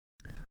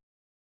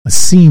A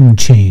scene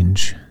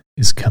change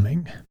is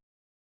coming.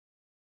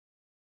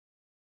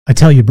 I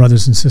tell you,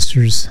 brothers and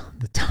sisters,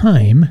 the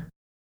time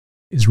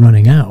is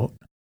running out.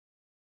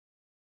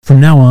 From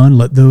now on,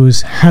 let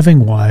those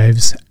having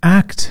wives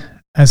act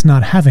as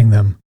not having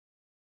them,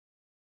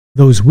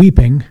 those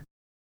weeping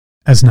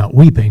as not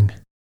weeping,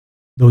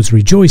 those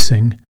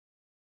rejoicing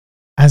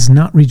as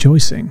not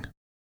rejoicing,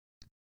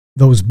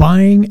 those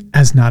buying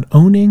as not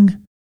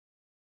owning,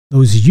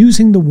 those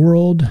using the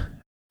world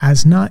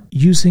as not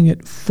using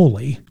it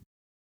fully.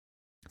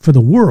 For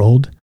the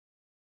world,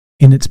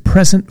 in its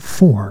present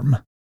form,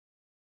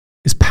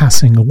 is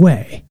passing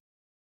away.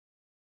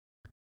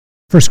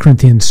 1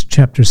 Corinthians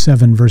chapter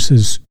 7,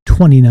 verses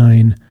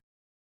 29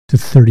 to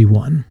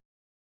 31.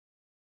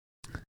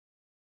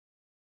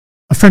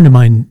 A friend of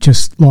mine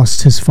just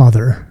lost his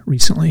father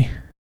recently.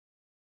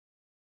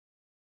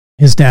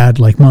 His dad,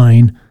 like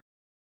mine,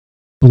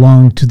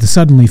 belonged to the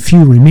suddenly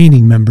few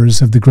remaining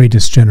members of the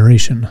greatest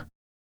generation.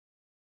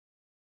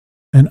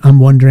 And I'm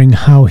wondering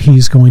how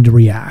he's going to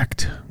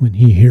react when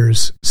he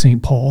hears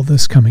St. Paul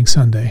this coming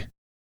Sunday.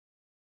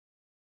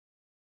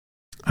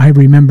 I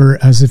remember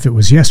as if it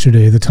was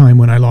yesterday the time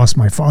when I lost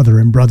my father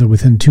and brother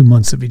within 2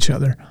 months of each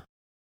other.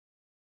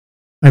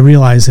 I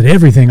realized that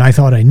everything I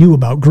thought I knew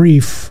about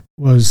grief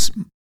was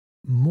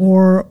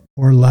more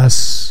or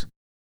less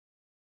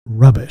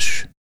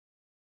rubbish.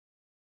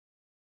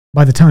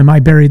 By the time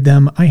I buried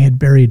them, I had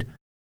buried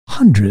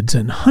hundreds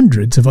and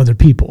hundreds of other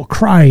people,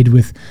 cried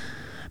with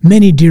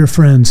many dear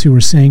friends who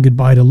were saying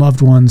goodbye to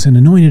loved ones, and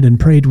anointed and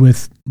prayed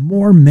with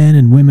more men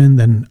and women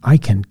than I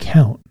can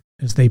count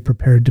as they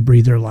prepared to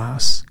breathe their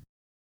last.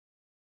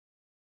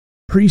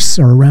 Priests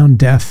are around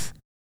death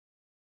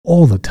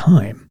all the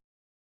time.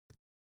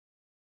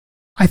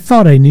 I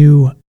thought I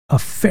knew a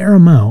fair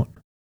amount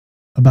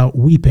about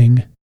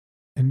weeping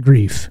and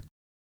grief.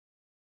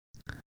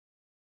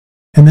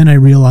 And then I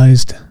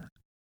realized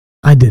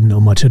I didn't know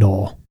much at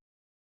all.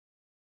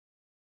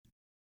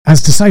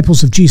 As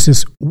disciples of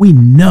Jesus, we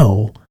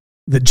know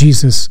that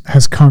Jesus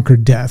has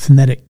conquered death and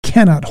that it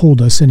cannot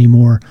hold us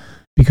anymore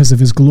because of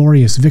his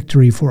glorious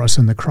victory for us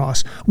on the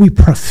cross. We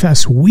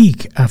profess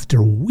week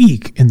after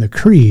week in the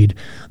Creed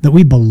that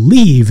we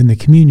believe in the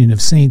communion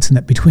of saints and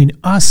that between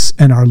us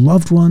and our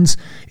loved ones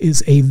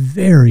is a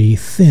very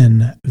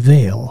thin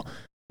veil,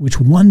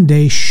 which one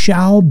day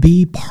shall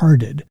be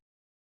parted.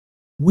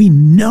 We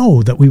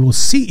know that we will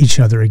see each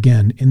other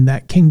again in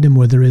that kingdom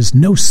where there is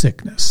no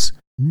sickness,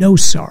 no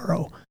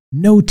sorrow,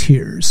 no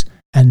tears,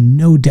 and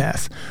no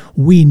death.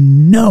 We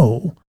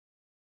know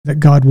that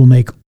God will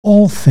make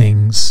all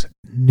things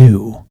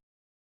new.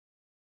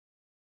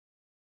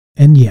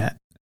 And yet,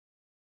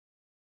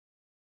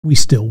 we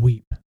still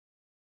weep.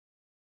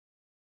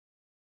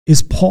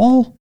 Is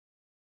Paul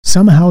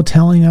somehow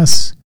telling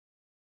us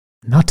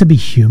not to be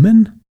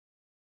human?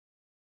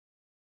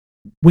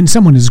 When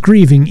someone is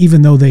grieving,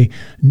 even though they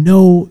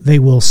know they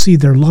will see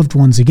their loved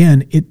ones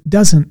again, it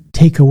doesn't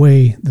take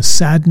away the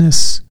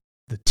sadness,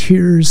 the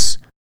tears,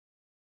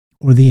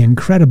 or the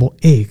incredible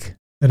ache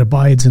that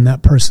abides in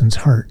that person's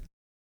heart.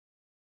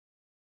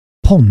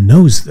 Paul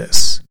knows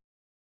this.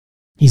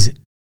 He's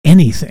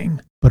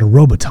anything but a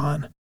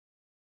Roboton.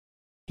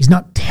 He's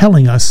not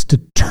telling us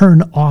to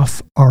turn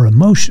off our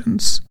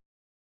emotions.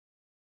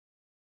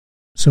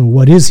 So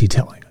what is he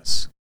telling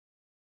us?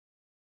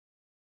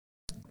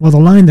 Well, the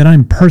line that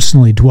I'm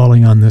personally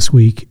dwelling on this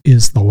week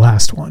is the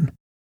last one.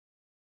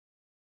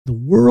 The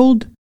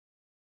world,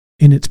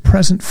 in its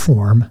present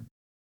form,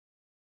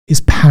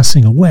 is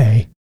passing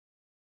away.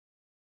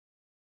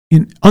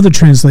 In other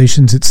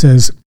translations, it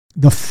says,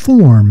 the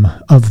form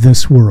of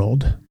this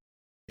world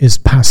is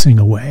passing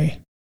away.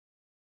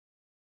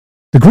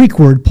 The Greek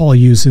word Paul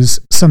uses,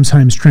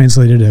 sometimes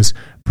translated as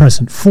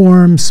present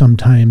form,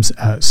 sometimes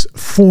as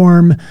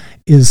form,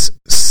 is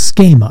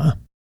schema.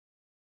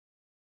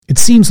 It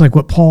seems like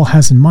what Paul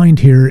has in mind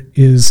here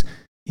is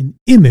an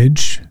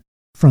image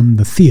from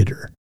the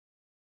theater.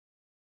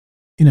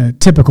 In a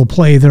typical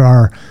play, there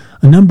are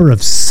a number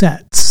of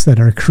sets that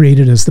are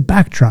created as the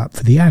backdrop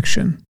for the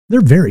action.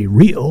 They're very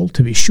real,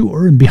 to be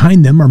sure, and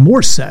behind them are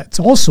more sets,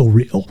 also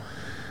real,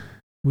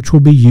 which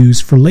will be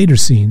used for later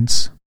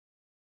scenes.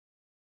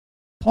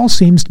 Paul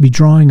seems to be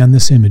drawing on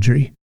this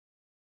imagery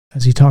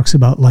as he talks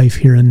about life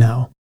here and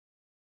now.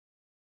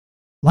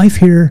 Life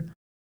here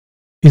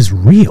is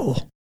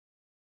real.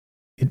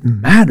 It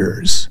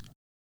matters.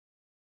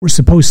 We're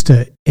supposed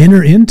to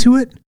enter into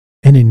it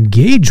and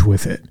engage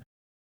with it.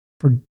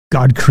 For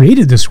God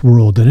created this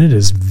world and it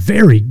is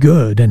very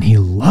good and he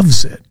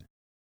loves it.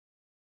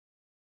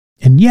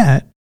 And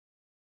yet,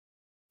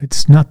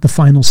 it's not the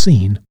final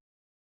scene.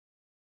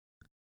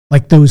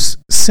 Like those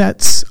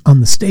sets on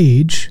the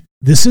stage,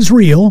 this is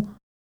real,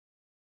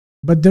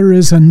 but there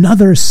is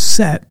another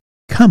set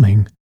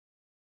coming,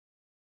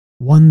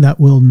 one that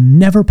will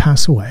never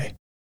pass away.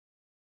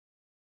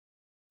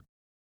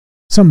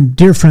 Some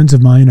dear friends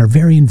of mine are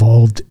very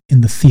involved in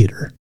the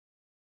theater.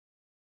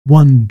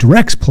 One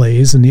directs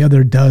plays and the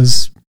other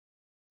does,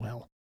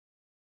 well,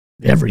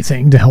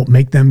 everything to help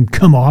make them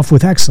come off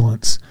with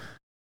excellence.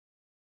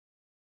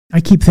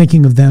 I keep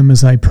thinking of them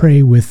as I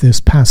pray with this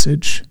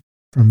passage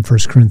from 1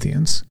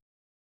 Corinthians.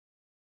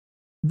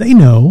 They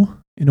know,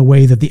 in a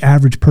way that the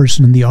average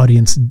person in the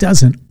audience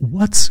doesn't,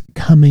 what's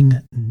coming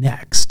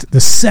next,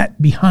 the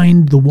set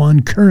behind the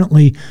one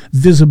currently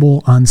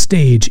visible on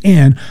stage,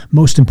 and,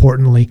 most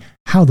importantly,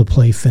 how the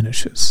play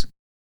finishes.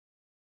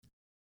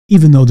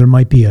 Even though there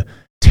might be a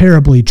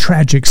terribly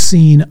tragic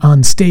scene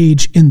on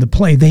stage in the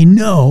play, they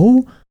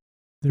know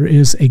there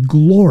is a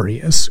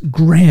glorious,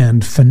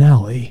 grand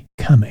finale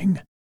coming.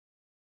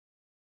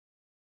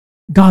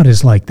 God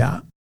is like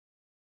that.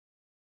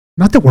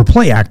 Not that we're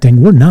play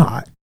acting, we're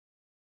not.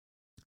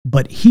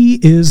 But he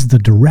is the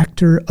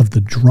director of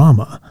the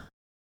drama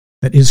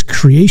that is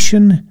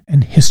creation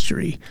and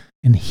history,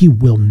 and he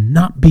will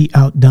not be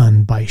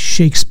outdone by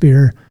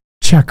Shakespeare,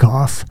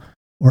 Chekhov,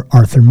 or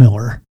Arthur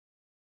Miller.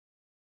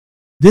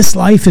 This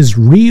life is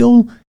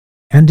real,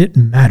 and it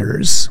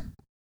matters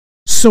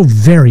so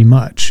very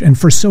much, and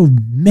for so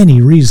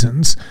many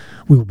reasons.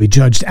 We will be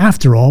judged,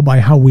 after all, by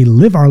how we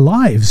live our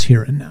lives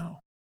here and now.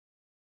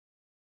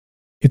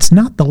 It's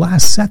not the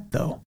last set,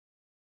 though.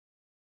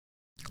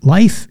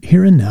 Life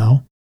here and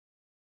now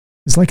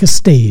is like a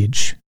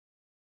stage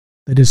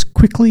that is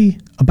quickly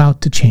about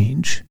to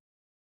change.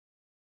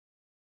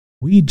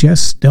 We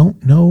just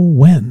don't know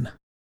when.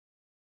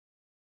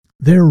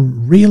 There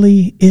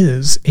really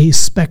is a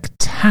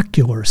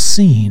spectacular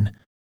scene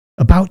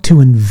about to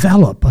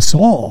envelop us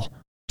all,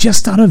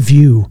 just out of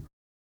view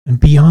and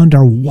beyond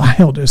our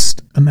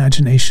wildest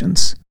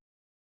imaginations.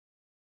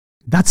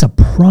 That's a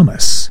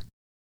promise.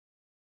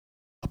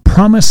 A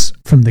promise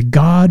from the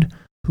God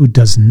who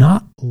does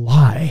not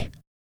lie.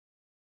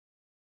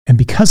 And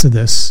because of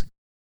this,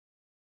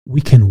 we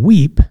can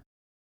weep,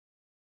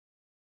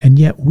 and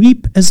yet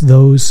weep as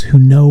those who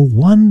know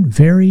one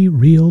very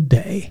real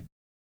day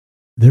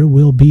there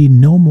will be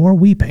no more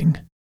weeping.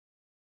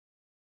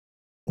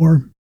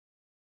 Or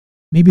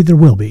maybe there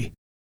will be.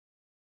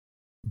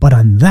 But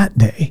on that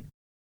day,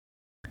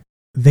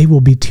 they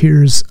will be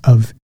tears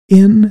of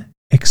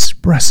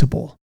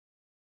inexpressible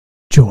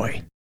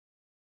joy.